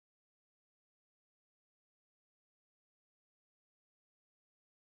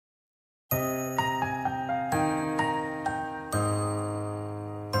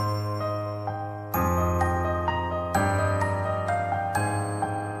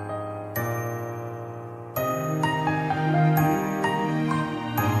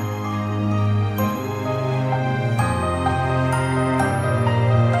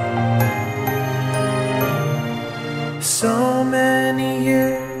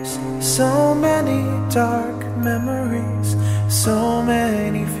So many dark memories, so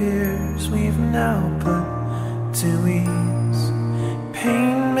many fears we've now put to ease.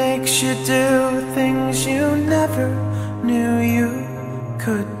 Pain makes you do things you never knew you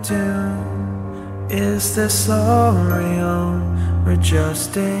could do. Is this all real or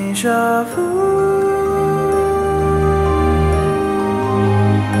just deja vu?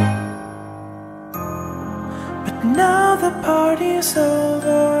 But now the party's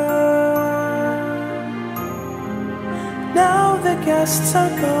over, now the guests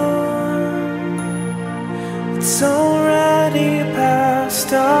are gone. It's already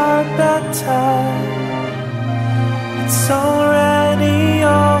past our bedtime. It's already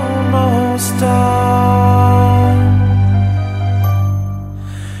almost dawn.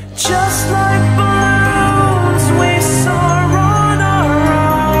 Just like balloons we soar on our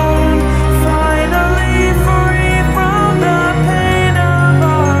own, finally free from the pain of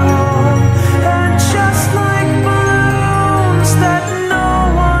our home. And just like balloons that no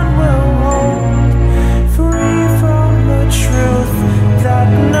one will hold, free from the truth that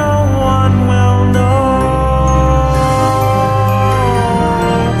no one will know.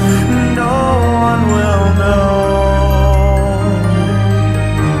 No one will know.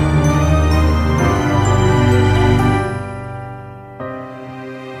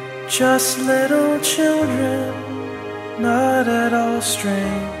 Just little children, not at all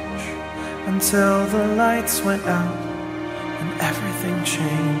strange, until the lights went out and everything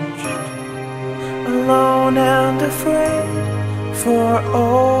changed. Alone and afraid for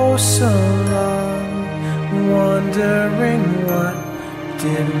oh so long, wondering what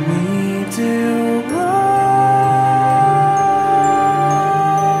did we do wrong?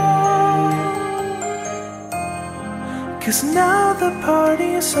 'Cause now the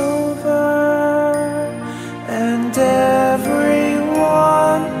party's over and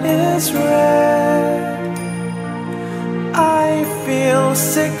everyone is red. I feel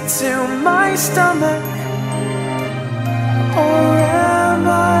sick to my stomach, or am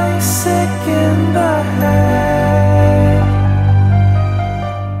I sick in the head?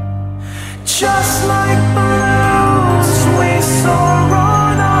 Just like balloons we soar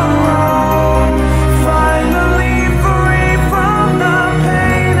on our own, finally free from the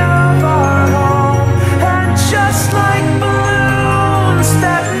pain of our home. And just like balloons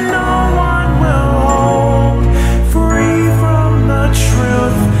that no one will hold, free from the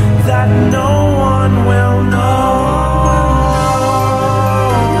truth that no one will know.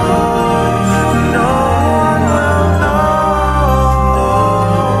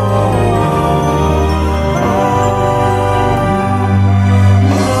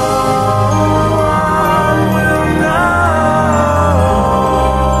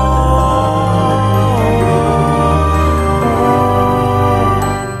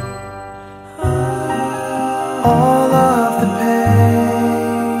 All of the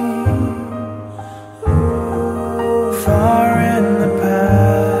pain, far in the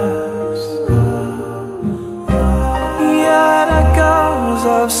past, yet echoes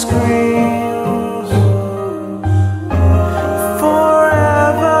of screams